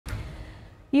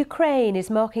Ukraine is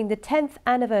marking the 10th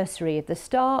anniversary of the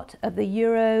start of the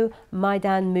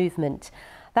Euromaidan movement.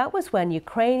 That was when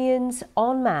Ukrainians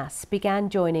en masse began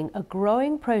joining a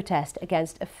growing protest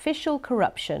against official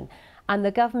corruption and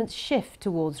the government's shift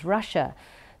towards Russia.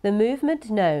 The movement,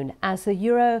 known as the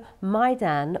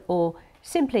Euromaidan, or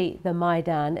simply the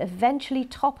Maidan, eventually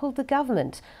toppled the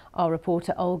government. Our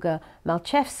reporter Olga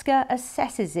Malchevska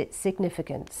assesses its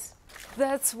significance.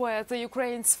 That's where the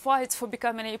Ukraine's fight for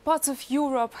becoming a part of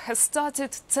Europe has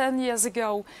started 10 years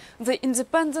ago. The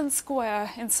independent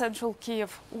square in central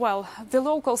Kiev, well, the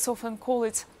locals often call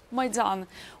it Maidan,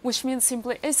 which means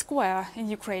simply a square in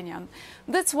Ukrainian.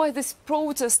 That's why these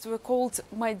protests were called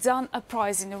Maidan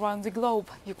uprising around the globe.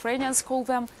 Ukrainians call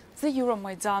them the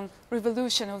Euromaidan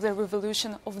revolution, or the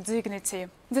revolution of dignity.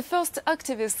 The first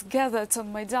activists gathered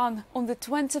on Maidan on the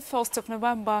 21st of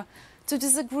November to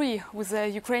disagree with the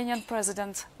Ukrainian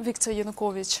president Viktor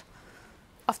Yanukovych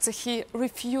after he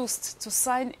refused to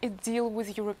sign a deal with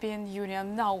the European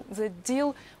Union. Now, the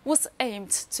deal was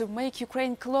aimed to make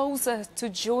Ukraine closer to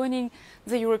joining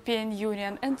the European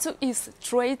Union and to ease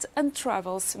trade and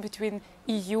travels between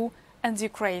EU and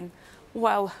Ukraine.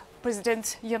 Well,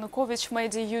 President Yanukovych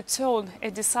made a U-turn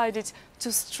and decided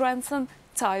to strengthen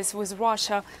ties with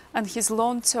Russia and his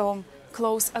long-term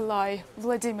close ally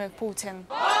Vladimir Putin.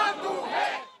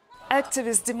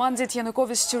 Activists demanded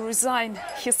Yanukovych to resign.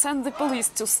 He sent the police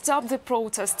to stop the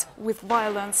protest with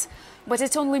violence. But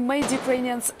it only made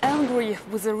Ukrainians angry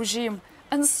with the regime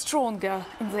and stronger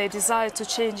in their desire to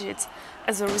change it.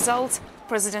 As a result,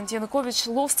 President Yanukovych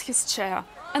lost his chair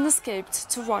and escaped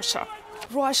to Russia.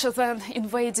 Russia then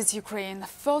invaded Ukraine,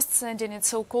 first sending its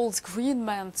so-called Green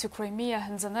Men to Crimea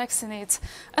and annexing it,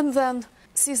 and then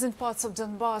seizing parts of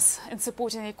Donbass and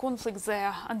supporting a conflict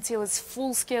there until its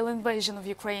full-scale invasion of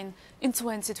Ukraine in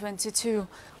 2022.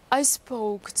 I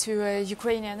spoke to a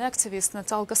Ukrainian activist,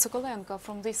 Natalka Sokolenko,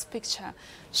 from this picture.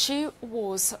 She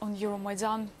was on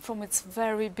Euromaidan from its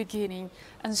very beginning,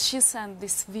 and she sent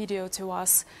this video to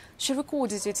us. She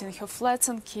recorded it in her flat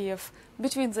in Kiev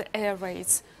between the air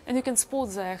raids, and you can spot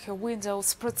there her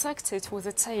windows protected with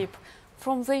a tape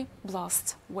from the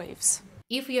blast waves.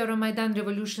 If Euromaidan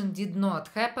revolution did not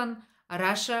happen,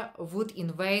 Russia would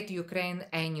invade Ukraine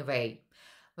anyway.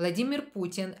 Vladimir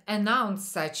Putin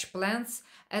announced such plans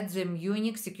at the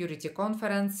Munich Security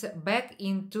Conference back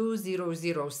in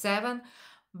 2007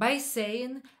 by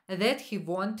saying that he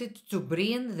wanted to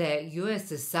bring the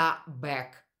USSR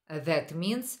back. That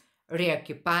means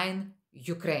reoccupying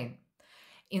Ukraine.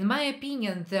 In my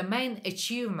opinion, the main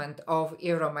achievement of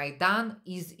Euromaidan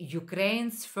is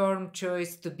Ukraine's firm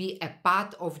choice to be a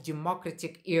part of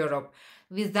democratic Europe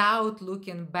without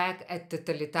looking back at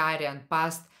totalitarian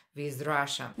past with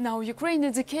Russia. Now, Ukraine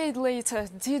a decade later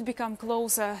did become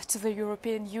closer to the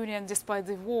European Union despite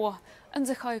the war and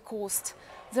the high cost.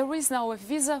 There is now a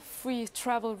visa-free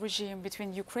travel regime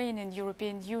between Ukraine and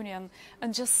European Union,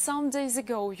 and just some days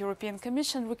ago, European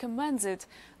Commission recommended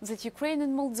that Ukraine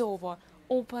and Moldova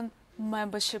open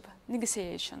membership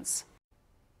negotiations.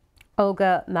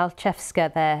 Olga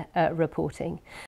Malchevska there reporting.